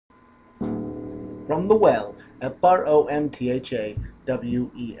from the well,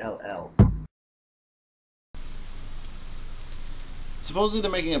 F-R-O-M-T-H-A-W-E-L-L. Supposedly they're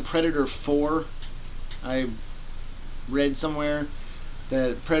making a Predator 4. I read somewhere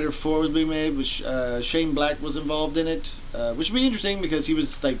that Predator 4 was being made, which Shane Black was involved in it, which would be interesting because he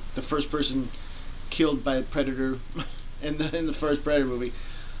was like the first person killed by a Predator in the first Predator movie.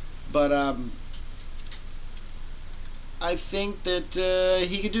 But I think that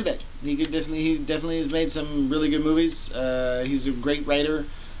he could do that. He definitely has made some really good movies. He's a great writer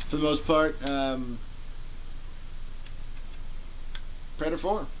for the most part. Predator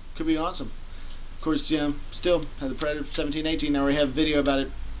 4 could be awesome. Of course, still have the Predator 17, 18. Now we have video about it.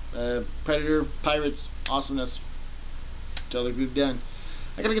 Predator, Pirates, awesomeness. Totally done.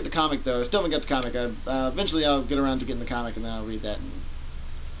 I gotta get the comic though. I still haven't got the comic. Eventually I'll get around to getting the comic and then I'll read that and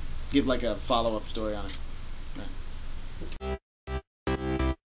give like a follow-up story on it. Right.